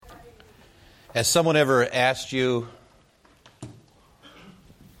Has someone ever asked you,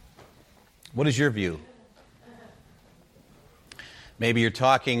 what is your view? Maybe you're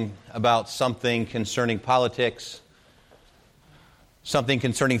talking about something concerning politics, something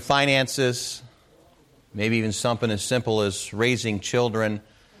concerning finances, maybe even something as simple as raising children,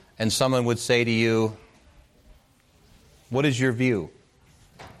 and someone would say to you, what is your view?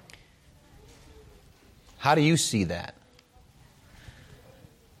 How do you see that?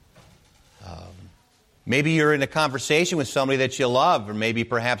 Maybe you're in a conversation with somebody that you love, or maybe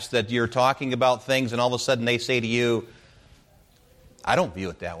perhaps that you're talking about things and all of a sudden they say to you, I don't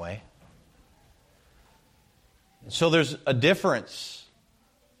view it that way. So there's a difference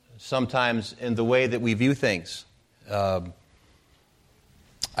sometimes in the way that we view things. I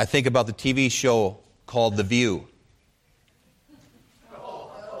think about the TV show called The View.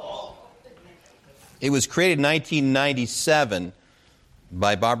 It was created in 1997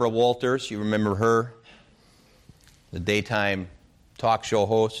 by Barbara Walters. You remember her? The daytime talk show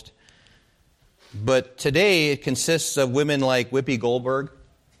host. But today it consists of women like Whoopi Goldberg,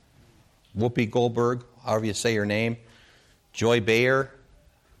 however you say her name, Joy Behar,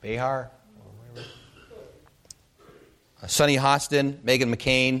 Sunny Hostin, Meghan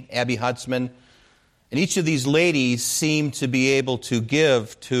McCain, Abby Huntsman. And each of these ladies seem to be able to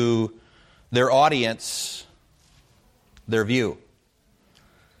give to their audience their view.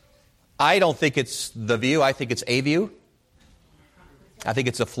 I don't think it's the view. I think it's a view. I think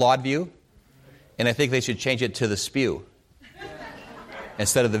it's a flawed view. And I think they should change it to the spew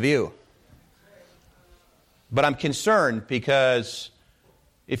instead of the view. But I'm concerned because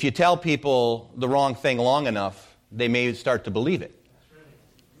if you tell people the wrong thing long enough, they may start to believe it.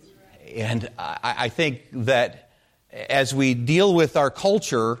 And I think that as we deal with our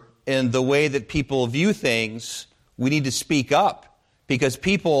culture and the way that people view things, we need to speak up because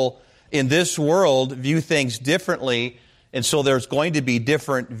people in this world view things differently, and so there's going to be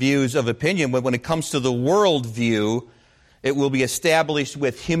different views of opinion. But when it comes to the world view, it will be established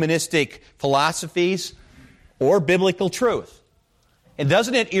with humanistic philosophies or biblical truth. And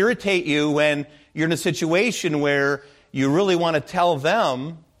doesn't it irritate you when you're in a situation where you really want to tell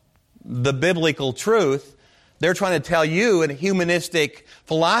them the biblical truth? They're trying to tell you a humanistic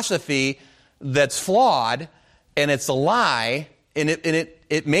philosophy that's flawed, and it's a lie, and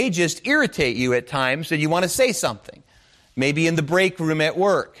it may just irritate you at times, and you want to say something. Maybe in the break room at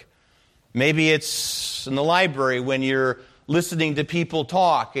work. Maybe it's in the library when you're listening to people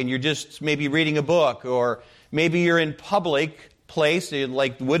talk and you're just maybe reading a book, or maybe you're in public place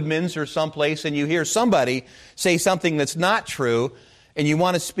like Woodman's or someplace and you hear somebody say something that's not true and you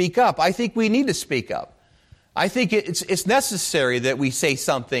want to speak up. I think we need to speak up. I think it's necessary that we say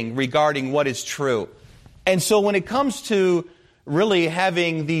something regarding what is true. And so when it comes to really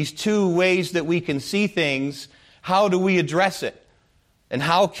having these two ways that we can see things, how do we address it? And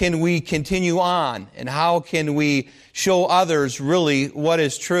how can we continue on? And how can we show others really what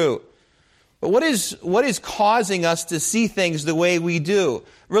is true? But what is causing us to see things the way we do?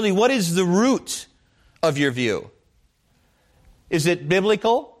 Really, what is the root of your view? Is it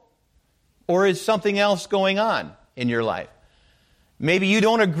biblical? Or is something else going on in your life? Maybe you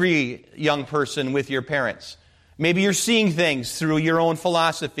don't agree, young person, with your parents. Maybe you're seeing things through your own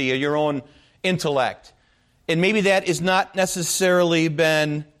philosophy or your own intellect. And maybe that has not necessarily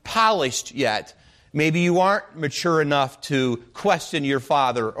been polished yet. Maybe you aren't mature enough to question your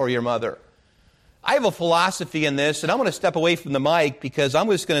father or your mother. I have a philosophy in this, and I'm going to step away from the mic because I'm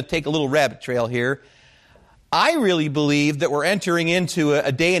just going to take a little rabbit trail here. I really believe that we're entering into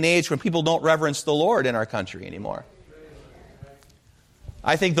a day and age when people don't reverence the Lord in our country anymore.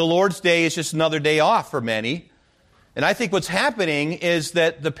 I think the Lord's Day is just another day off for many. And I think what's happening is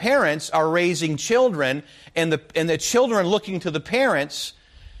that the parents are raising children, and the children are looking to the parents,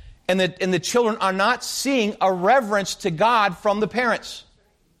 and the children are not seeing a reverence to God from the parents.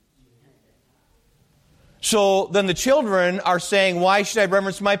 So then the children are saying, why should I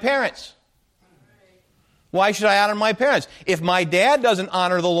reverence my parents? Why should I honor my parents? If my dad doesn't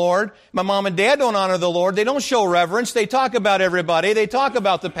honor the Lord, my mom and dad don't honor the Lord, they don't show reverence, they talk about everybody, they talk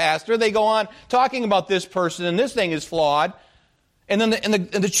about the pastor, they go on talking about this person, and this thing is flawed. And then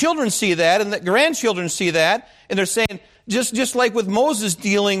the children see that, and the grandchildren see that, and they're saying, just like with Moses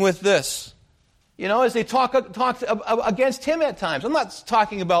dealing with this, you know, as they talk against him at times. I'm not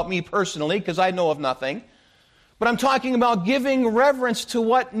talking about me personally, because I know of nothing, but I'm talking about giving reverence to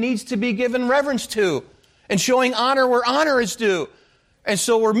what needs to be given reverence to, and showing honor where honor is due. And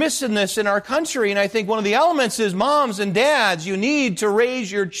so we're missing this in our country. And I think one of the elements is moms and dads, you need to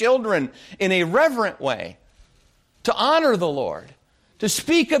raise your children in a reverent way, to honor the Lord, to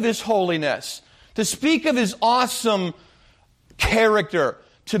speak of His holiness, to speak of His awesome character,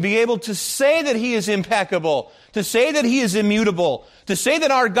 to be able to say that He is impeccable, to say that He is immutable, to say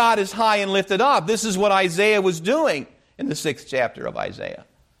that our God is high and lifted up. This is what Isaiah was doing in the 6th chapter of Isaiah,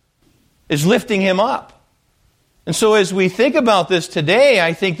 is lifting Him up. And so as we think about this today,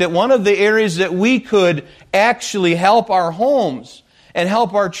 I think that one of the areas that we could actually help our homes and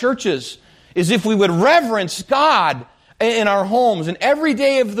help our churches is if we would reverence God in our homes and every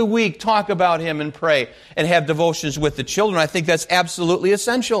day of the week talk about Him and pray and have devotions with the children. I think that's absolutely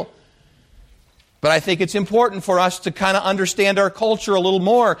essential. But I think it's important for us to kind of understand our culture a little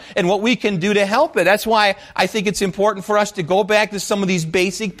more and what we can do to help it. That's why I think it's important for us to go back to some of these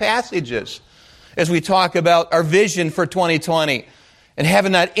basic passages as we talk about our vision for 2020 and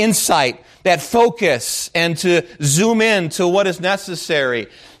having that insight, that focus, and to zoom in to what is necessary.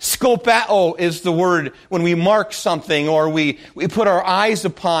 Scopao is the word when we mark something or we put our eyes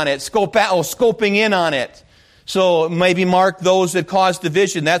upon it. Scopao, scoping in on it. So maybe mark those that cause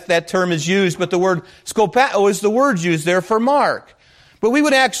division. That term is used, but the word scopao is the word used there for mark. But we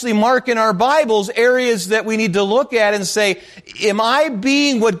would actually mark in our Bibles areas that we need to look at and say, am I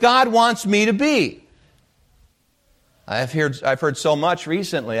being what God wants me to be? I've heard so much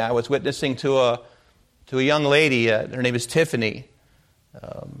recently. I was witnessing to a young lady. Her name is Tiffany.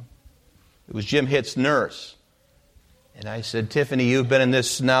 It was Jim Hitt's nurse. And I said, Tiffany, you've been in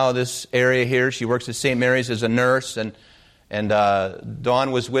this area here. She works at St. Mary's as a nurse. And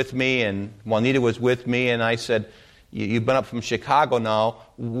Dawn was with me and Juanita was with me. And I said, you've been up from Chicago now.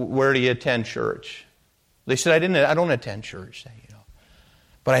 Where do you attend church? They said, I don't attend church,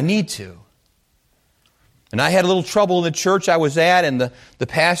 but I need to. And I had a little trouble in the church I was at, and the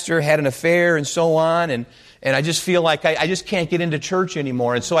pastor had an affair and so on, and I just feel like I just can't get into church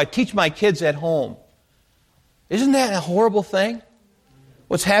anymore. And so I teach my kids at home. Isn't that a horrible thing?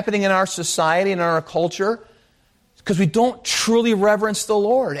 What's happening in our society and our culture? Because we don't truly reverence the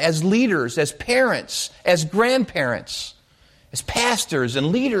Lord as leaders, as parents, as grandparents, as pastors and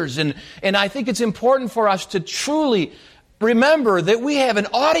leaders. And I think it's important for us to truly remember that we have an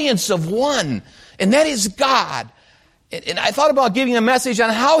audience of one, and that is God. And I thought about giving a message on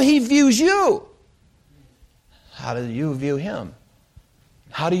how He views you. How do you view Him?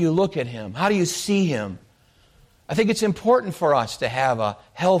 How do you look at Him? How do you see Him? I think it's important for us to have a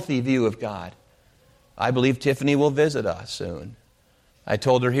healthy view of God. I believe Tiffany will visit us soon. I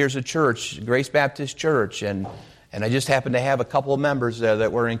told her, here's a church, Grace Baptist Church, and I just happened to have a couple of members there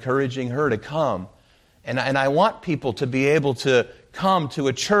that were encouraging her to come. And I want people to be able to come to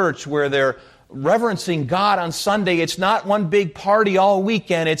a church where they're reverencing God on Sunday. It's not one big party all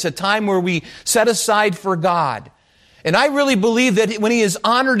weekend. It's a time where we set aside for God. And I really believe that when He is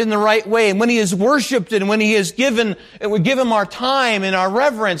honored in the right way, and when He is worshiped, and when He is given, and we give Him our time and our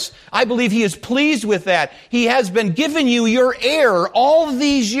reverence, I believe He is pleased with that. He has been giving you your heir all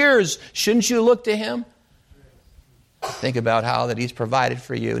these years. Shouldn't you look to Him? Think about how that He's provided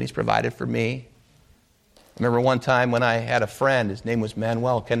for you and He's provided for me. I remember one time when I had a friend, his name was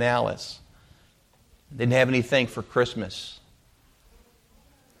Manuel Canales. Didn't have anything for Christmas.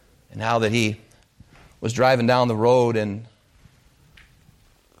 And how that he was driving down the road, and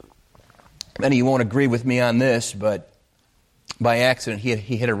many of you won't agree with me on this, but by accident he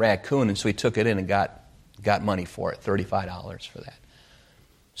hit a raccoon, and so he took it in and got money for it, $35 for that.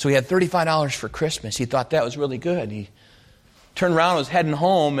 So he had $35 for Christmas. He thought that was really good. He turned around and was heading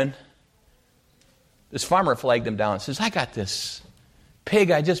home, and this farmer flagged him down and says, I got this pig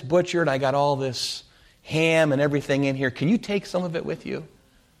I just butchered. I got all this ham and everything in here. Can you take some of it with you?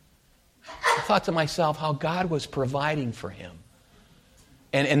 I thought to myself how God was providing for him.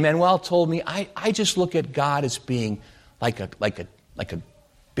 And Manuel told me, I just look at God as being like a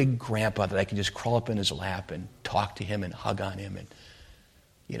big grandpa that I can just crawl up in his lap and talk to him and hug on him.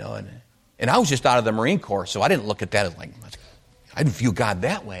 And I was just out of the Marine Corps, so I didn't look at that as like, I didn't view God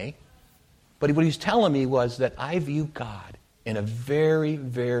that way. But what he was telling me was that I view God in a very,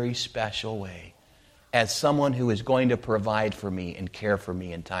 very special way as someone who is going to provide for me and care for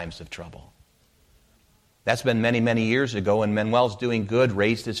me in times of trouble. That's been many, many years ago, and Manuel's doing good,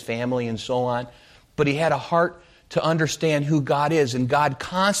 raised his family and so on. But he had a heart to understand who God is, and God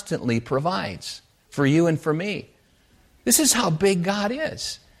constantly provides for you and for me. This is how big God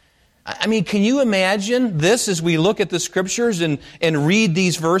is. I mean, can you imagine this as we look at the Scriptures and read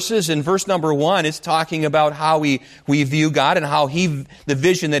these verses? In verse number 1, it's talking about how we view God and how the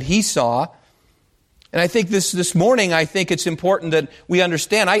vision that He saw. And I think this morning, I think it's important that we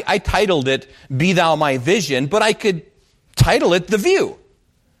understand. I titled it, Be Thou My Vision, but I could title it The View.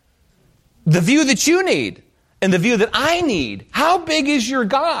 The view that you need. and the view that I need. How big is your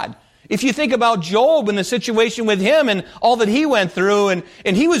God? If you think about Job and the situation with him and all that he went through, and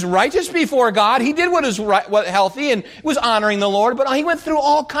he was righteous before God, he did what was right, what healthy, and was honoring the Lord, but he went through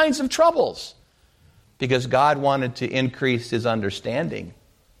all kinds of troubles because God wanted to increase his understanding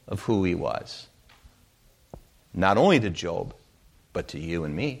of who he was. Not only to Job, but to you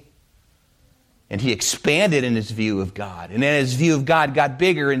and me. And he expanded in his view of God. And then his view of God got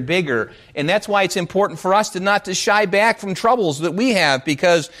bigger and bigger. And that's why it's important for us to not to shy back from troubles that we have,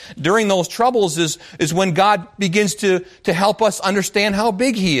 because during those troubles is when God begins to help us understand how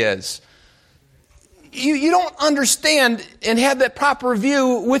big he is. You don't understand and have that proper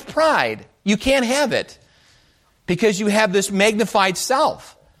view with pride. You can't have it because you have this magnified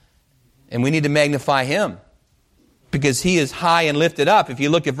self. And we need to magnify him because he is high and lifted up. If you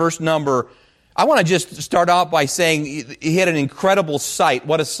look at verse number, I want to just start out by saying he had an incredible sight.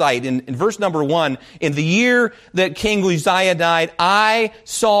 What a sight. In verse number 1, in the year that King Uzziah died, I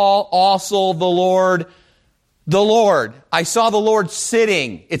saw also the Lord. I saw the Lord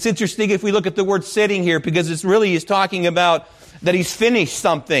sitting. It's interesting if we look at the word sitting here, because it's really he's talking about that he's finished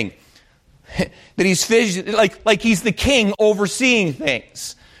something. That he's finished, like he's the king overseeing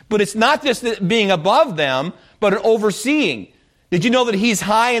things. But it's not just being above them, but an overseeing. Did you know that he's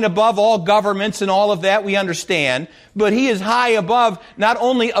high and above all governments and all of that? We understand. But he is high above, not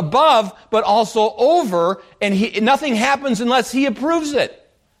only above, but also over, and nothing happens unless he approves it.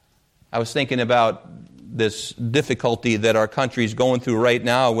 I was thinking about this difficulty that our country is going through right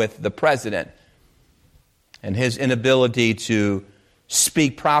now with the president and his inability to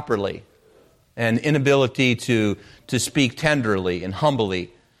speak properly and inability to speak tenderly and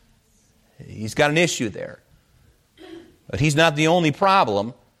humbly. He's got an issue there. But he's not the only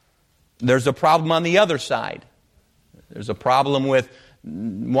problem. There's a problem on the other side. There's a problem with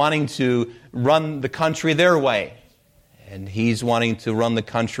wanting to run the country their way. And he's wanting to run the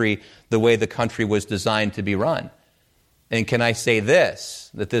country the way the country was designed to be run. And can I say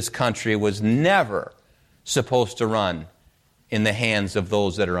this, that this country was never supposed to run in the hands of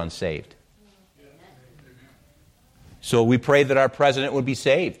those that are unsaved. So we pray that our president would be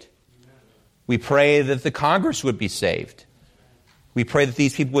saved. We pray that the Congress would be saved. We pray that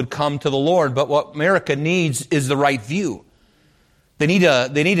these people would come to the Lord. But what America needs is the right view. They need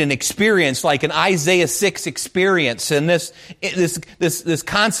an experience like an Isaiah 6 experience, and this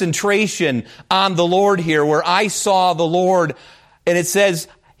concentration on the Lord here, where I saw the Lord, and it says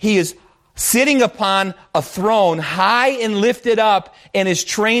he is sitting upon a throne, high and lifted up, and his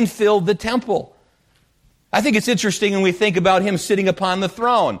train filled the temple. I think it's interesting when we think about him sitting upon the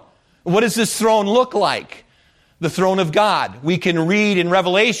throne. What does this throne look like? The throne of God. We can read in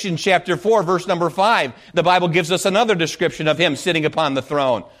Revelation chapter 4, verse number 5. The Bible gives us another description of him sitting upon the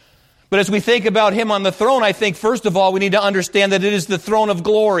throne. But as we think about him on the throne, I think first of all we need to understand that it is the throne of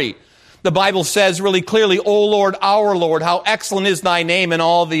glory. The Bible says really clearly, O Lord, our Lord, how excellent is thy name in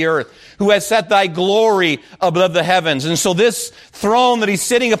all the earth, who has set thy glory above the heavens. And so this throne that he's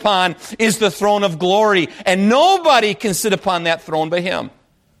sitting upon is the throne of glory, and nobody can sit upon that throne but him.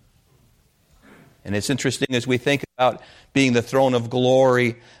 And it's interesting as we think about being the throne of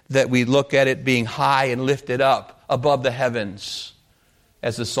glory, that we look at it being high and lifted up above the heavens.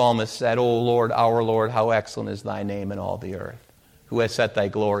 As the psalmist said, O Lord, our Lord, how excellent is thy name in all the earth, who has set thy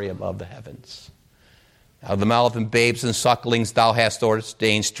glory above the heavens. Out of the mouth of babes and sucklings thou hast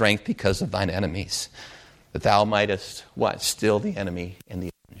ordained strength because of thine enemies, that thou mightest, what? Still the enemy and the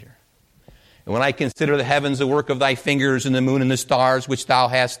avenger. And when I consider the heavens, the work of thy fingers, and the moon and the stars, which thou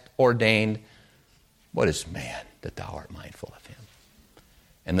hast ordained, what is man that thou art mindful of him?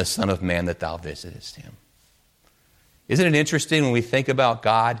 And the Son of Man that thou visitest him. Isn't it interesting when we think about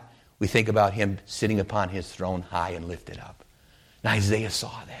God, we think about him sitting upon his throne high and lifted up. And Isaiah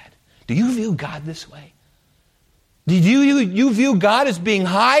saw that. Do you view God this way? Do you view God as being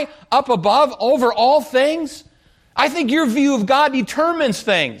high, up above, over all things? I think your view of God determines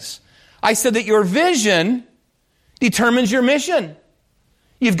things. I said that your vision determines your mission.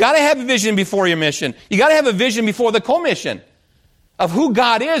 You've got to have a vision before your mission. You've got to have a vision before the commission of who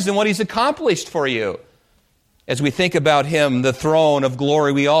God is and what he's accomplished for you. As we think about him, the throne of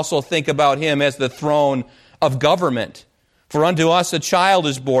glory, we also think about him as the throne of government. For unto us a child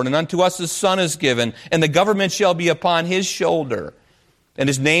is born, and unto us a son is given, and the government shall be upon his shoulder. And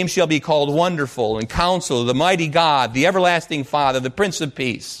his name shall be called Wonderful, and Counselor, the Mighty God, the Everlasting Father, the Prince of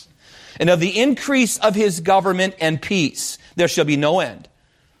Peace. And of the increase of his government and peace there shall be no end,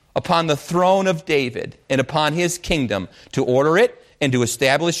 upon the throne of David and upon his kingdom, to order it and to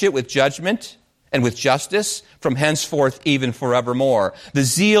establish it with judgment and with justice from henceforth even forevermore. The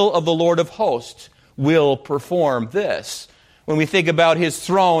zeal of the Lord of hosts will perform this. When we think about his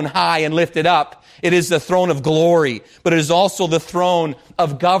throne high and lifted up, it is the throne of glory, but it is also the throne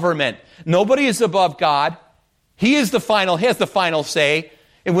of government. Nobody is above God. He has the final say.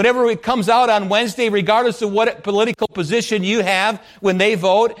 And whenever it comes out on Wednesday, regardless of what political position you have when they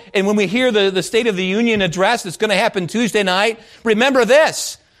vote, and when we hear the State of the Union address that's going to happen Tuesday night, remember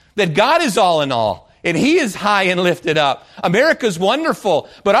this, that God is all in all. And he is high and lifted up. America's wonderful,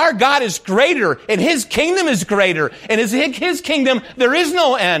 but our God is greater, and his kingdom is greater. And in his kingdom, there is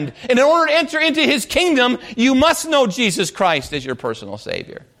no end. And in order to enter into his kingdom, you must know Jesus Christ as your personal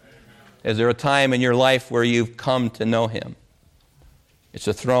Savior. Is there a time in your life where you've come to know him? It's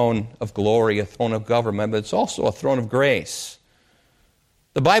a throne of glory, a throne of government, but it's also a throne of grace.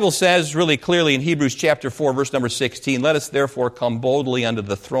 The Bible says really clearly in Hebrews chapter 4, verse number 16, let us therefore come boldly unto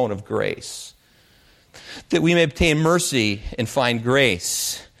the throne of grace, that we may obtain mercy and find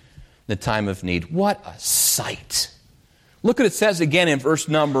grace in the time of need. What a sight. Look what it says again in verse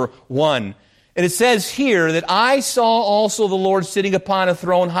number 1. And it says here that I saw also the Lord sitting upon a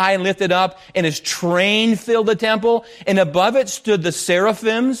throne high and lifted up, and his train filled the temple. And above it stood the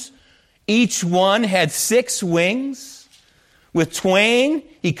seraphims. Each one had 6 wings. With twain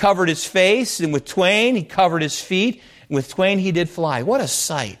he covered his face, and with twain he covered his feet, and with twain he did fly. What a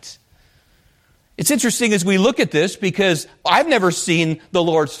sight. It's interesting as we look at this because I've never seen the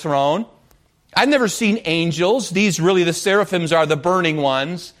Lord's throne. I've never seen angels. These really, the seraphims are the burning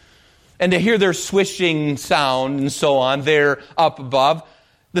ones. And to hear their swishing sound and so on, they're up above.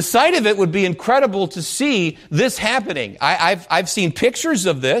 The sight of it would be incredible to see this happening. I've seen pictures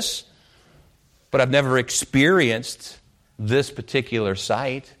of this, but I've never experienced this particular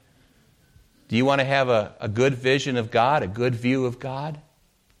sight. Do you want to have a good vision of God, a good view of God?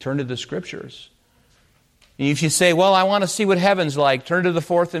 Turn to the Scriptures. And if you say, well, I want to see what heaven's like, turn to the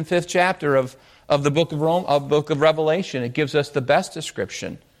 4th and 5th chapter of the book of Revelation. It gives us the best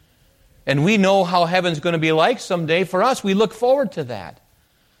description. And we know how heaven's going to be like someday. For us, we look forward to that.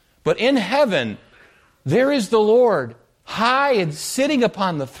 But in heaven, there is the Lord, high and sitting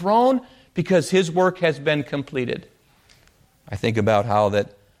upon the throne because his work has been completed. I think about how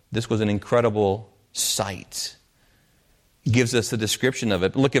that this was an incredible sight. He gives us the description of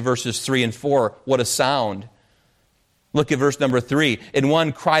it. Look at verses 3 and 4. What a sound. Look at verse number 3. And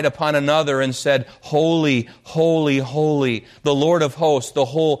one cried upon another and said, Holy, holy, holy, the Lord of hosts, the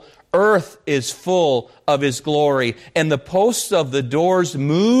whole earth is full of his glory. And the posts of the doors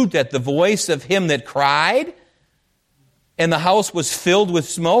moved at the voice of him that cried. And the house was filled with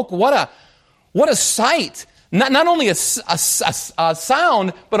smoke. What a sight. Not only a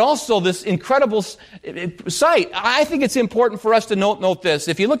sound, but also this incredible sight. I think it's important for us to note this.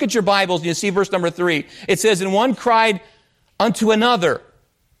 If you look at your Bibles and you see verse number 3, it says, and one cried unto another.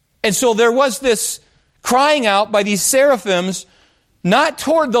 And so there was this crying out by these seraphims, not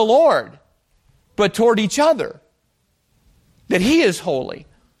toward the Lord, but toward each other, that he is holy.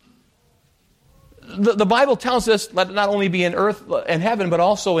 The Bible tells us, let it not only be in earth and heaven, but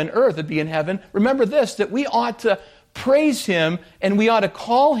also in earth it be in heaven. Remember this, that we ought to praise him and we ought to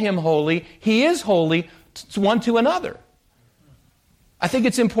call him holy. He is holy one to another. I think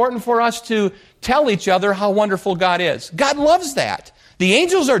it's important for us to tell each other how wonderful God is. God loves that. The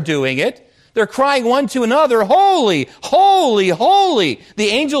angels are doing it. They're crying one to another, holy, holy, holy. The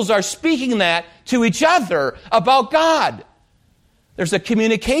angels are speaking that to each other about God. There's a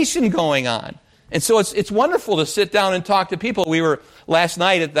communication going on. And so it's wonderful to sit down and talk to people. We were last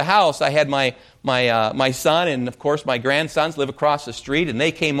night at the house. I had my son and, of course, my grandsons live across the street, and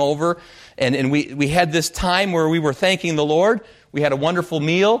they came over. And we had this time where we were thanking the Lord. We had a wonderful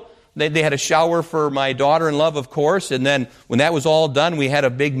meal. They had a shower for my daughter-in-law, of course. And then when that was all done, we had a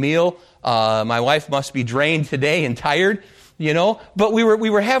big meal. My wife must be drained today and tired, you know. But we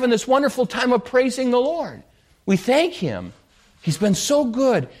were having this wonderful time of praising the Lord. We thank him. He's been so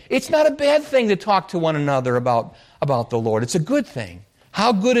good. It's not a bad thing to talk to one another about the Lord. It's a good thing.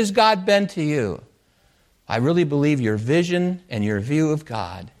 How good has God been to you? I really believe your vision and your view of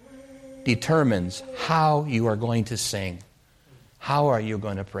God determines how you are going to sing. How are you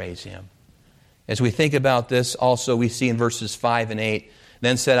going to praise him? As we think about this, also we see in verses 5 and 8,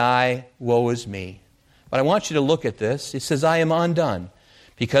 then said I, woe is me. But I want you to look at this. It says, I am undone,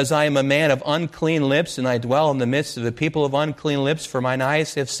 because I am a man of unclean lips, and I dwell in the midst of the people of unclean lips, for mine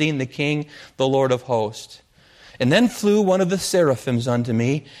eyes have seen the King, the Lord of hosts. And then flew one of the seraphims unto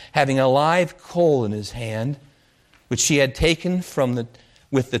me, having a live coal in his hand, which he had taken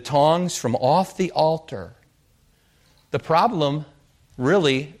with the tongs from off the altar. The problem,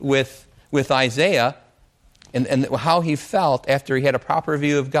 really, with Isaiah and how he felt after he had a proper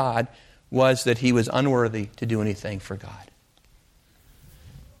view of God was that he was unworthy to do anything for God.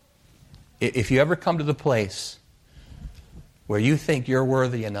 If you ever come to the place where you think you're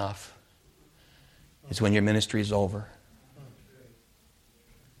worthy enough, it's when your ministry is over.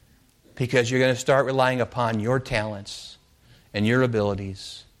 Because you're going to start relying upon your talents and your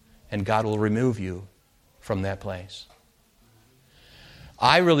abilities, and God will remove you from that place.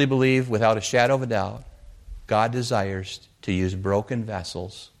 I really believe, without a shadow of a doubt, God desires to use broken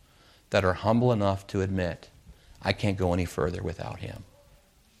vessels that are humble enough to admit, I can't go any further without Him.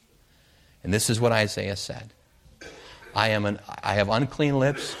 And this is what Isaiah said. I have unclean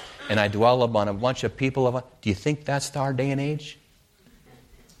lips, and I dwell among a bunch of people. Do you think that's our day and age?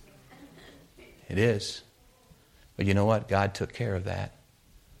 It is. But you know what? God took care of that.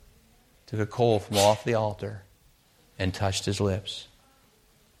 Took a coal from off the altar and touched his lips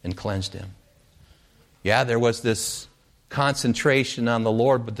and cleansed him. Yeah, there was this concentration on the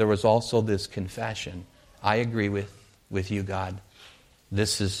Lord, but there was also this confession. I agree with you, God.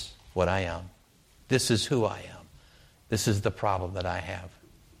 This is what I am. This is who I am. This is the problem that I have.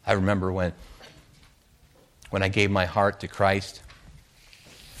 I remember when I gave my heart to Christ,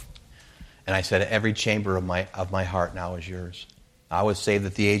 and I said, every chamber of my heart now is yours. I was saved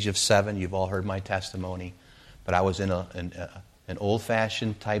at the age of 7. You've all heard my testimony. But I was in an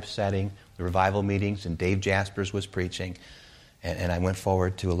old-fashioned type setting, the revival meetings, and Dave Jaspers was preaching. And I went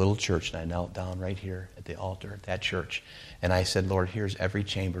forward to a little church, and I knelt down right here at the altar at that church. And I said, Lord, here's every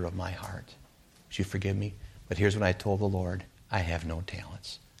chamber of my heart. Would you forgive me? But here's what I told the Lord. I have no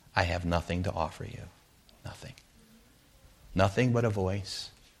talents. I have nothing to offer you. Nothing. Nothing but a voice.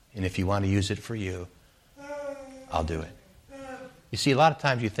 And if you want to use it for you, I'll do it. You see, a lot of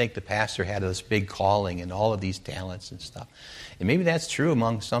times you think the pastor had this big calling and all of these talents and stuff. And maybe that's true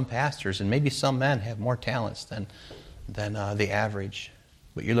among some pastors, and maybe some men have more talents than the average.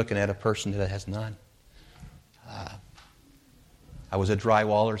 But you're looking at a person that has none. I was a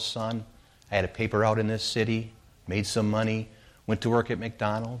drywaller's son. I had a paper out in this city, made some money, went to work at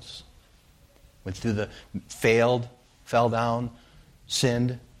McDonald's, went through failed, fell down,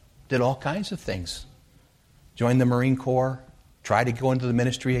 sinned, did all kinds of things. Joined the Marine Corps, tried to go into the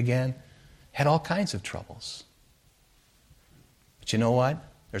ministry again, had all kinds of troubles. But you know what?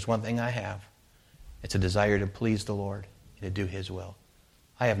 There's one thing I have. It's a desire to please the Lord and to do His will.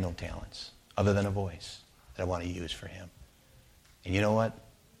 I have no talents other than a voice that I want to use for Him. And you know what?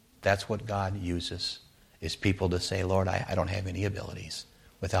 That's what God uses, is people to say, Lord, I don't have any abilities.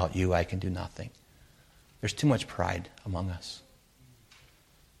 Without you, I can do nothing. There's too much pride among us.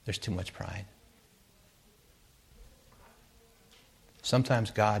 There's too much pride. Sometimes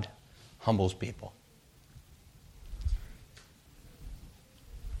God humbles people.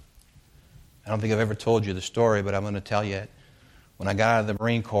 I don't think I've ever told you the story, but I'm going to tell you it. When I got out of the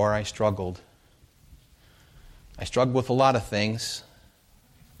Marine Corps, I struggled. I struggled with a lot of things,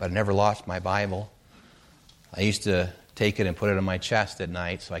 but I never lost my Bible. I used to take it and put it on my chest at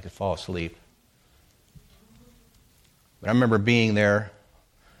night so I could fall asleep. But I remember being there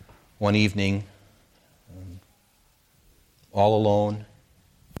one evening, all alone,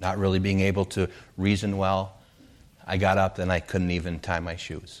 not really being able to reason well. I got up and I couldn't even tie my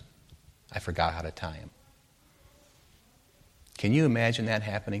shoes. I forgot how to tie them. Can you imagine that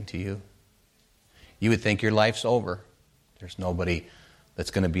happening to you? You would think your life's over. There's nobody that's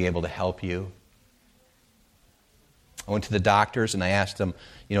going to be able to help you. I went to the doctors and I asked them,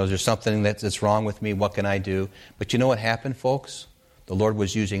 is there something that's wrong with me? What can I do? But you know what happened, folks? The Lord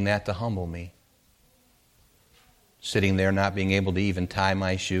was using that to humble me. Sitting there not being able to even tie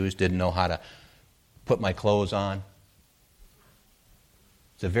my shoes, didn't know how to put my clothes on.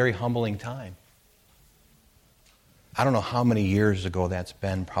 It's a very humbling time. I don't know how many years ago that's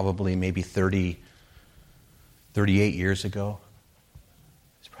been, probably maybe 38 years ago.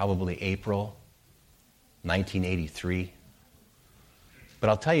 It's probably April 1983. But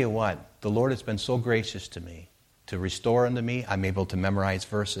I'll tell you what, the Lord has been so gracious to me to restore unto me. I'm able to memorize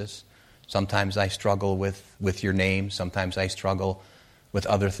verses. Sometimes I struggle with your name. Sometimes I struggle with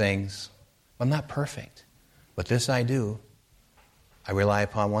other things. I'm not perfect. But this I do. I rely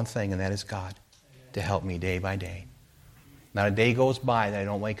upon one thing, and that is God to help me day by day. Not a day goes by that I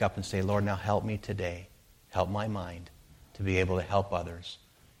don't wake up and say, Lord, now help me today. Help my mind to be able to help others.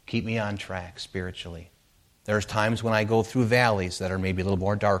 Keep me on track spiritually. There's times when I go through valleys that are maybe a little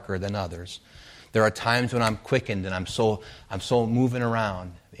more darker than others. There are times when I'm quickened and I'm so moving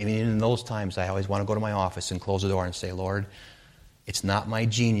around. Even in those times, I always want to go to my office and close the door and say, Lord, it's not my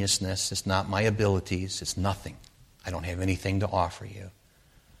geniusness, it's not my abilities, it's nothing. I don't have anything to offer you.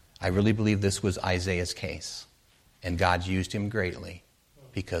 I really believe this was Isaiah's case, and God used him greatly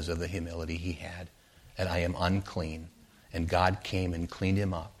because of the humility he had. And I am unclean. And God came and cleaned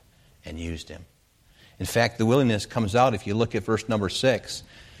him up and used him. In fact, the willingness comes out if you look at verse number 6.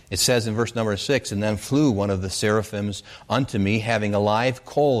 It says in verse number 6, "And then flew one of the seraphims unto me, having a live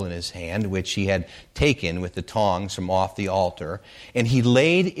coal in his hand, which he had taken with the tongs from off the altar. And he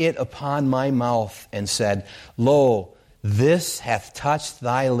laid it upon my mouth, and said, Lo, this hath touched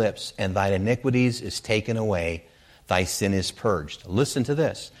thy lips, and thine iniquities is taken away. Thy sin is purged." Listen to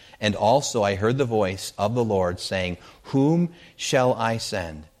this. "And also I heard the voice of the Lord saying, Whom shall I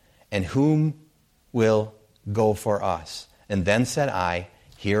send? And whom will go for us? And then said I,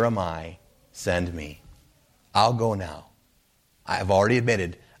 Here am I, send me." I'll go now. I've already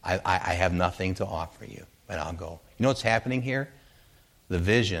admitted I have nothing to offer you, but I'll go. You know what's happening here? The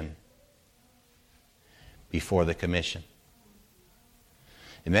vision before the commission.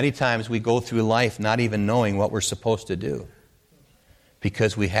 And many times we go through life not even knowing what we're supposed to do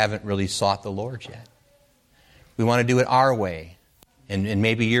because we haven't really sought the Lord yet. We want to do it our way. And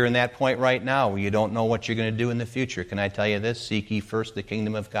maybe you're in that point right now where you don't know what you're going to do in the future. Can I tell you this? Seek ye first the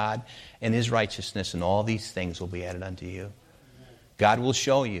kingdom of God and his righteousness, and all these things will be added unto you. God will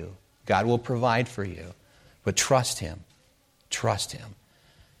show you. God will provide for you. But trust him. Trust him.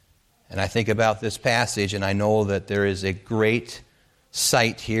 And I think about this passage, and I know that there is a great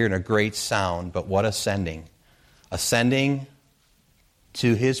sight here and a great sound, but what ascending. Ascending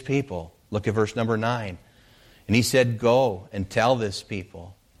to his people. Look at verse number 9. "And he said, Go and tell this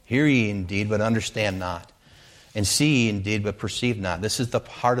people, hear ye indeed, but understand not. And see ye indeed, but perceive not." This is the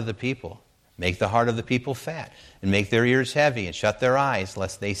heart of the people. "Make the heart of the people fat, and make their ears heavy, and shut their eyes,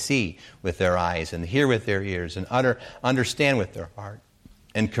 lest they see with their eyes, and hear with their ears, and understand with their heart,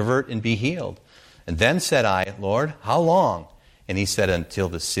 and convert and be healed. And then said I, Lord, how long? And he said, Until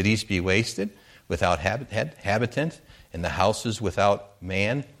the cities be wasted, without habitant, and the houses without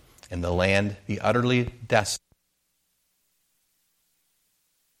man, and the land be utterly desolate.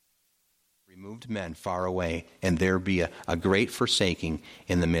 Removed men far away, and there be a great forsaking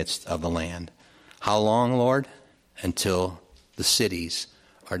in the midst of the land." How long, Lord? Until the cities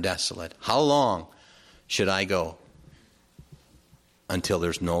are desolate. How long should I go? Until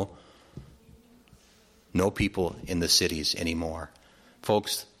there's no people in the cities anymore.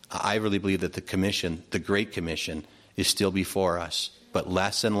 Folks, I really believe that the commission, the Great Commission, is still before us, but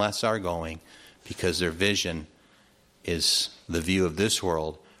less and less are going because their vision is the view of this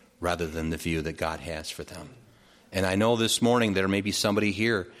world rather than the view that God has for them. And I know this morning there may be somebody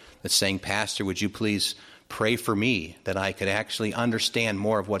here that's saying, Pastor, would you please pray for me that I could actually understand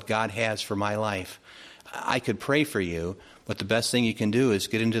more of what God has for my life? I could pray for you, but the best thing you can do is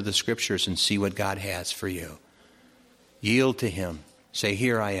get into the Scriptures and see what God has for you. Yield to him. Say,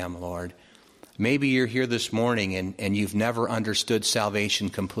 here I am, Lord. Maybe you're here this morning and you've never understood salvation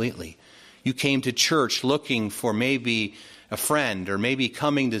completely. You came to church looking for maybe a friend, or maybe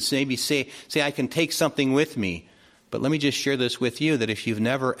coming to maybe say, I can take something with me. But let me just share this with you, that if you've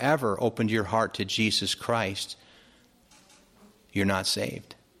never, ever opened your heart to Jesus Christ, you're not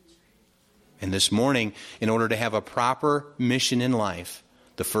saved. And this morning, in order to have a proper mission in life,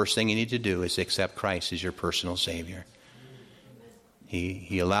 the first thing you need to do is accept Christ as your personal Savior.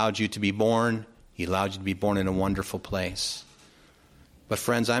 He allowed you to be born. He allowed you to be born in a wonderful place. But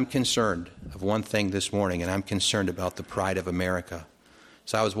friends, I'm concerned of one thing this morning, and I'm concerned about the pride of America.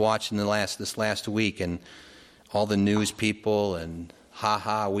 So I was watching this last week, and all the news people, and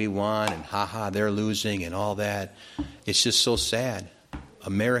ha-ha, we won, and ha-ha, they're losing, and all that. It's just so sad.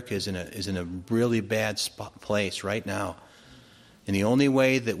 America is in a really bad place right now. And the only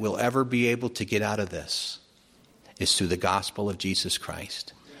way that we'll ever be able to get out of this is through the gospel of Jesus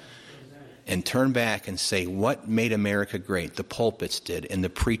Christ. And turn back and say, what made America great? The pulpits did, and the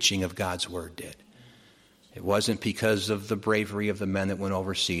preaching of God's word did. It wasn't because of the bravery of the men that went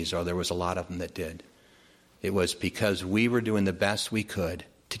overseas, or there was a lot of them that did. It was because we were doing the best we could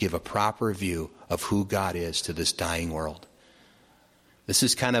to give a proper view of who God is to this dying world. This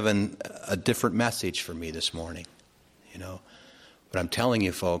is kind of a different message for me this morning, But I'm telling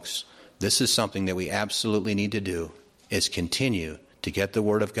you, folks, this is something that we absolutely need to do, is continue to get the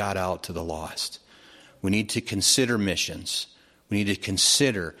word of God out to the lost. We need to consider missions. We need to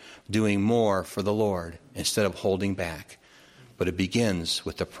consider doing more for the Lord instead of holding back. But it begins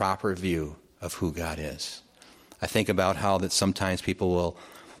with the proper view of who God is. I think about how that sometimes people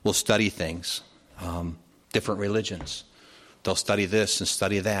will study things, different religions. They'll study this and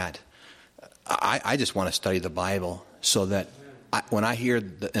study that. I just want to study the Bible so that when I hear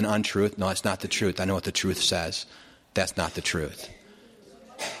an untruth, no, it's not the truth. I know what the truth says. That's not the truth.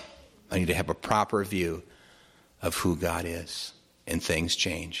 I need to have a proper view of who God is. and things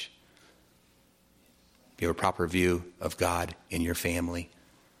change. You have a proper view of God in your family,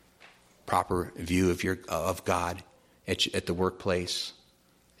 proper view of God at the workplace.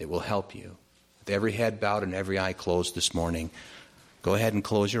 It will help you. With every head bowed and every eye closed this morning, go ahead and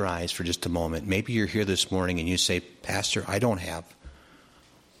close your eyes for just a moment. Maybe you're here this morning and you say, Pastor, I don't have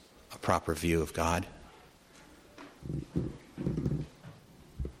a proper view of God.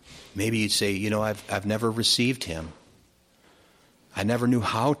 Maybe you'd say, I've never received him. I never knew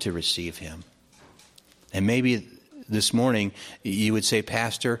how to receive him. And maybe this morning you would say,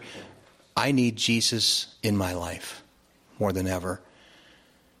 Pastor, I need Jesus in my life more than ever.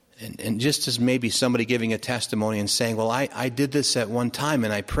 And just as maybe somebody giving a testimony and saying, well, I did this at one time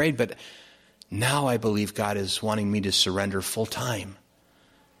and I prayed, but now I believe God is wanting me to surrender full time,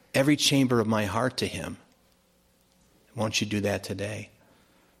 every chamber of my heart to him. Won't you do that today?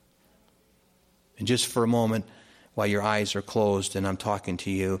 And just for a moment, while your eyes are closed and I'm talking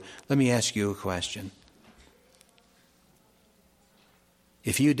to you, let me ask you a question.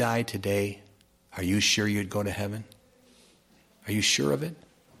 If you died today, are you sure you'd go to heaven? Are you sure of it?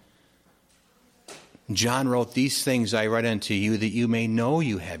 John wrote, these things I write unto you that you may know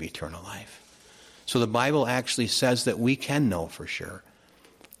you have eternal life. So the Bible actually says that we can know for sure.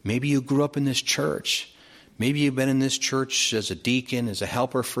 Maybe you grew up in this church. Maybe you've been in this church as a deacon, as a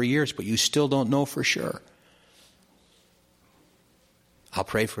helper for years, but you still don't know for sure. I'll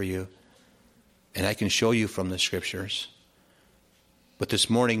pray for you, and I can show you from the scriptures. But this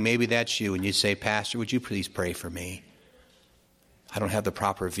morning, maybe that's you, and you say, Pastor, would you please pray for me? I don't have the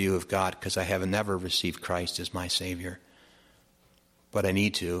proper view of God because I have never received Christ as my Savior. But I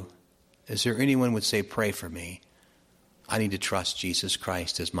need to. Is there anyone who would say, pray for me? I need to trust Jesus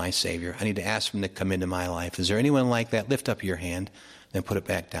Christ as my Savior. I need to ask him to come into my life. Is there anyone like that? Lift up your hand, then put it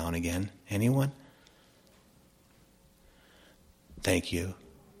back down again. Anyone? Thank you.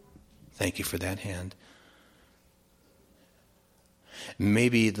 Thank you for that hand.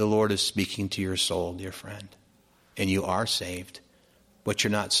 Maybe the Lord is speaking to your soul, dear friend, and you are saved, but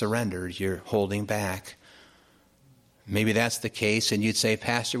you're not surrendered. You're holding back. Maybe that's the case, and you'd say,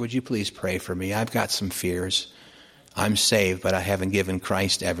 Pastor, would you please pray for me? I've got some fears. I'm saved, but I haven't given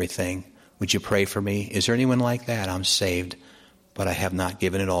Christ everything. Would you pray for me? Is there anyone like that? I'm saved, but I have not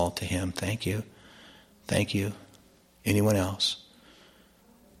given it all to him. Thank you. Thank you. Anyone else?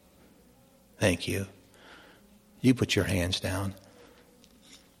 Thank you. You put your hands down.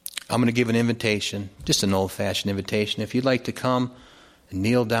 I'm going to give an invitation, just an old-fashioned invitation. If you'd like to come and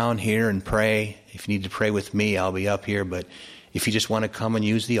kneel down here and pray, if you need to pray with me, I'll be up here. But if you just want to come and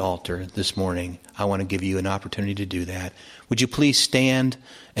use the altar this morning, I want to give you an opportunity to do that. Would you please stand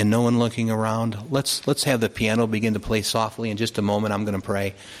and no one looking around? Let's have the piano begin to play softly. In just a moment, I'm going to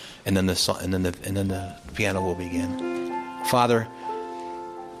pray, and then the piano will begin. Father,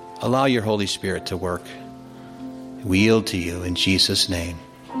 allow your Holy Spirit to work. We yield to you in Jesus' name.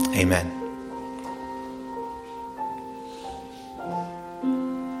 Amen.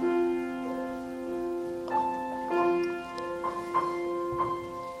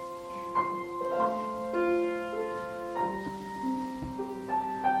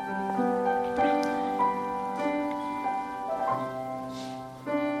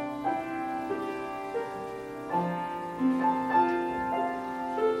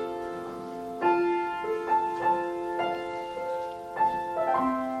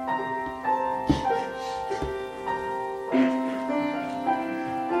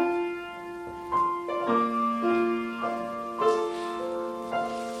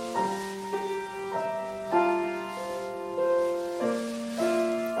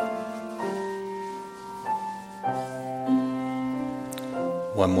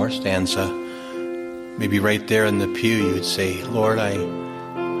 One more stanza. Maybe right there in the pew you would say, Lord, I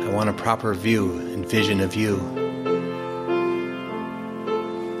want a proper view and vision of you.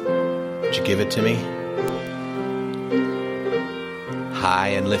 Would you give it to me? High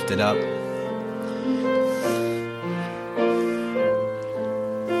and lifted up.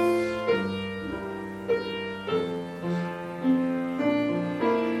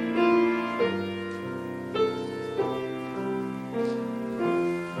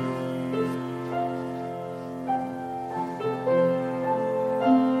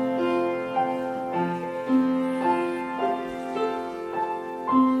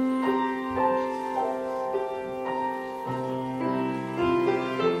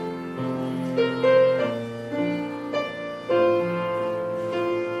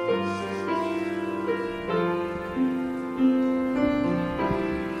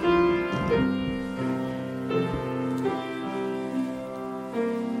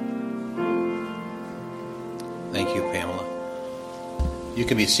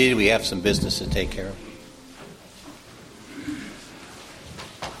 can be seated. We have some business to take care of.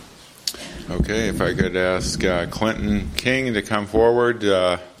 Okay, if I could ask Clinton King to come forward.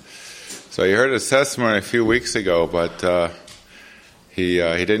 So you heard his testimony a few weeks ago, but he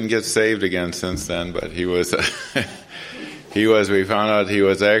didn't get saved again since then. But he was, we found out he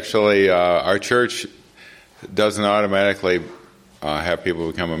was actually, our church doesn't automatically have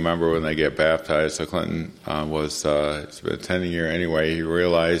people become a member when they get baptized. So Clinton was attending here anyway. He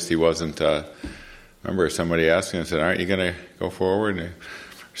realized he wasn't, remember somebody asked him and said, aren't you going to go forward?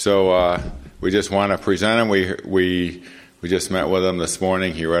 So we just want to present him. We just met with him this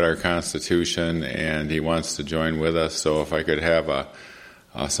morning. He read our Constitution, and he wants to join with us. So if I could have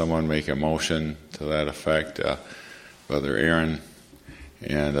someone make a motion to that effect, Brother Aaron,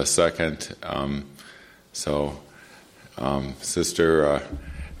 and a second. Sister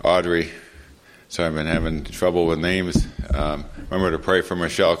Audrey. So I've been having trouble with names. Remember to pray for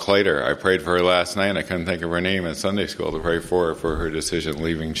Michelle Clater. I prayed for her last night, and I couldn't think of her name in Sunday school to pray for her decision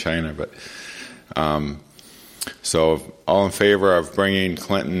leaving China. But so all in favor of bringing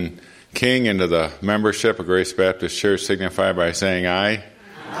Clinton King into the membership of Grace Baptist Church signify by saying aye.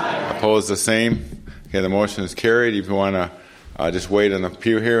 Aye. Opposed, the same. Okay, the motion is carried. If you want to just wait in the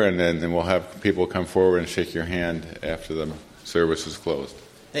pew here, and then we'll have people come forward and shake your hand after the service is closed.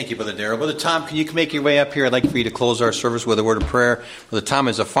 Thank you, Brother Darrell. Brother Tom, can you make your way up here? I'd like for you to close our service with a word of prayer. Brother Tom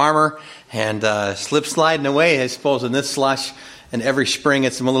is a farmer and slip sliding away, I suppose, in this slush. And every spring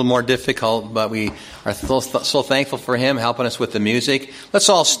it's a little more difficult, but we are so thankful for him helping us with the music. Let's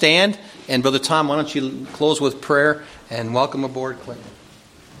all stand. And Brother Tom, why don't you close with prayer and welcome aboard Clinton.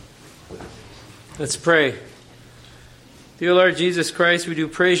 Let's pray. Dear Lord Jesus Christ, we do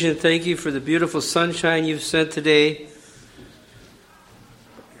praise you and thank you for the beautiful sunshine you've sent today.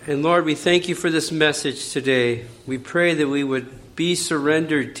 And Lord, we thank you for this message today. We pray that we would be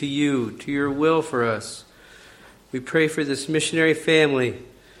surrendered to you, to your will for us. We pray for this missionary family.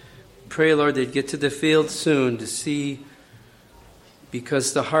 Pray, Lord, they'd get to the field soon to see,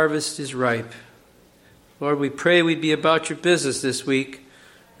 because the harvest is ripe. Lord, we pray we'd be about your business this week.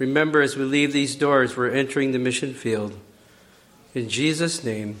 Remember, as we leave these doors, we're entering the mission field. In Jesus'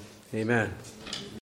 name, amen.